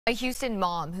A Houston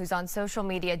mom who's on social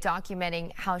media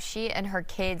documenting how she and her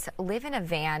kids live in a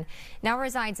van now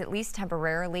resides at least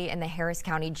temporarily in the Harris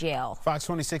County Jail. Fox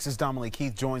 26's Dominique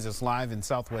Keith joins us live in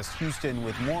Southwest Houston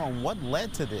with more on what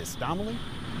led to this. Dominique?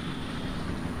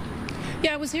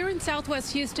 Yeah, I was here in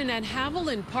Southwest Houston at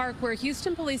Haviland Park, where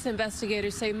Houston police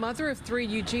investigators say mother of three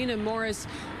Eugena Morris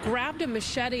grabbed a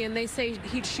machete, and they say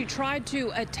she tried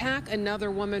to attack another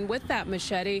woman with that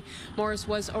machete. Morris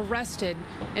was arrested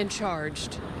and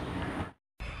charged.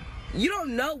 You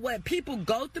don't know what people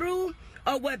go through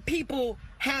or what people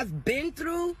have been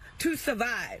through to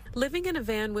survive. Living in a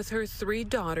van with her three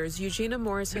daughters, Eugena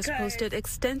Morris has posted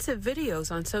extensive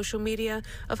videos on social media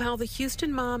of how the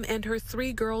Houston mom and her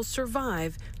three girls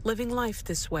survive living life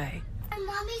this way.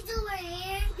 Mommy's doing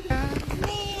hair.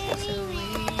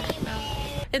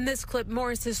 In this clip,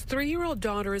 Morris's 3-year-old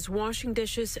daughter is washing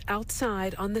dishes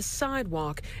outside on the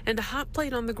sidewalk, and a hot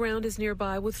plate on the ground is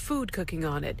nearby with food cooking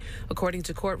on it. According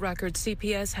to court records,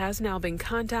 CPS has now been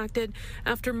contacted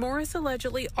after Morris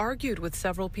allegedly argued with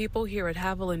several people here at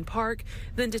Haviland Park.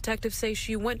 Then detectives say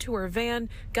she went to her van,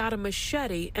 got a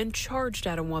machete, and charged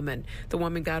at a woman. The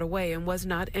woman got away and was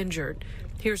not injured.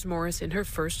 Here's Morris in her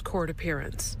first court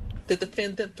appearance. The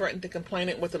defendant threatened the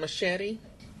complainant with a machete.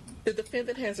 The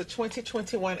defendant has a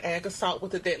 2021 ag assault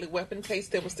with a deadly weapon case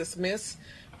that was dismissed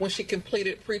when she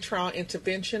completed pretrial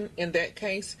intervention. In that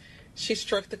case, she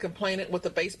struck the complainant with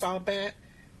a baseball bat.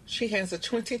 She has a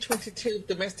 2022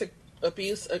 domestic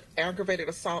abuse aggravated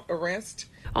assault arrest.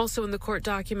 Also in the court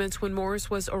documents, when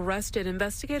Morris was arrested,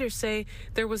 investigators say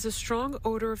there was a strong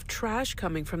odor of trash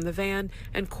coming from the van,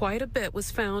 and quite a bit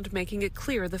was found, making it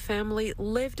clear the family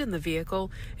lived in the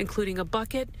vehicle, including a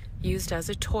bucket used as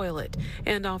a toilet.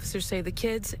 And officers say the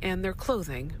kids and their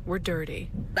clothing were dirty.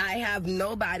 I have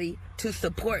nobody to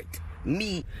support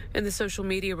me. In the social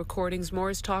media recordings,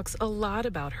 Morris talks a lot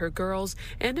about her girls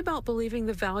and about believing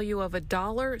the value of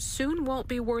 $1 soon won't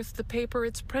be worth the paper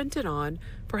it's printed on,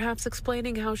 perhaps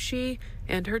explaining how she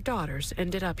and her daughters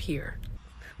ended up here.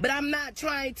 But I'm not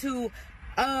trying to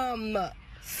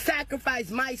sacrifice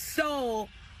my soul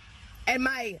and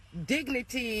my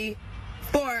dignity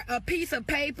for a piece of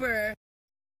paper.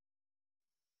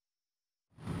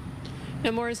 Now,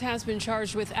 Morris has been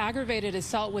charged with aggravated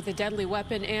assault with a deadly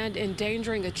weapon and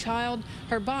endangering a child.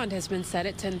 Her bond has been set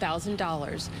at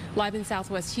 $10,000. Live in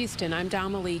Southwest Houston, I'm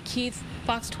Dominique Keith,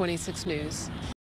 Fox 26 News.